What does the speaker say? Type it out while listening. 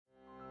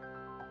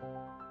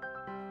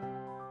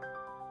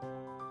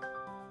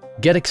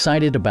Get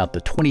excited about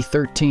the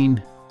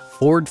 2013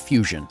 Ford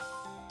Fusion.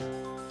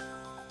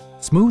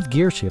 Smooth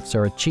gear shifts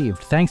are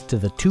achieved thanks to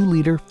the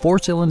 2-liter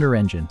 4-cylinder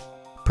engine,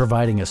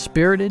 providing a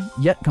spirited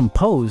yet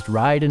composed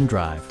ride and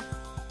drive.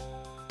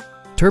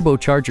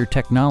 Turbocharger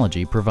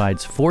technology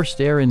provides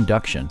forced air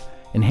induction,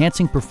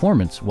 enhancing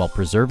performance while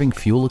preserving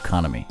fuel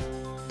economy.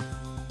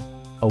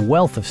 A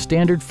wealth of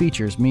standard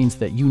features means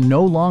that you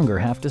no longer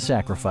have to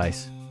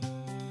sacrifice,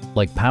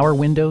 like power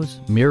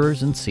windows,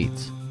 mirrors and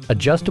seats,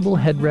 adjustable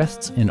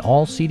headrests in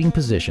all seating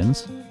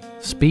positions,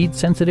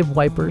 speed-sensitive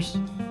wipers,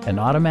 an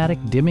automatic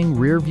dimming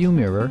rear-view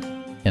mirror,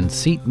 and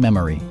seat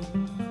memory.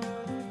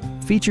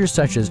 Features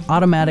such as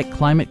automatic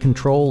climate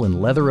control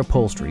and leather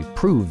upholstery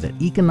prove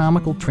that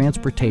economical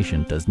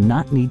transportation does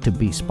not need to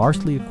be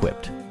sparsely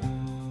equipped.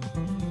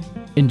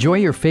 Enjoy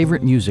your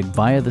favorite music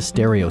via the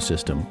stereo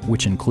system,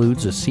 which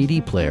includes a CD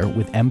player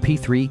with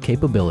MP3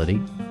 capability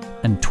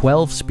and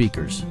 12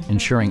 speakers,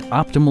 ensuring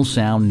optimal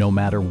sound no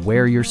matter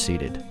where you're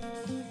seated.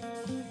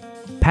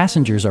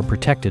 Passengers are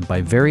protected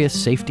by various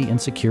safety and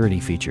security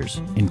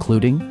features,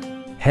 including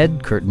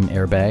head curtain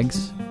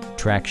airbags,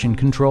 traction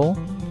control,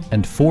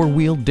 and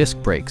 4-wheel disc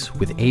brakes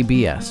with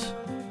ABS.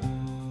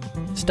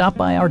 Stop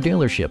by our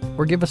dealership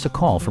or give us a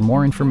call for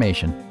more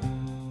information.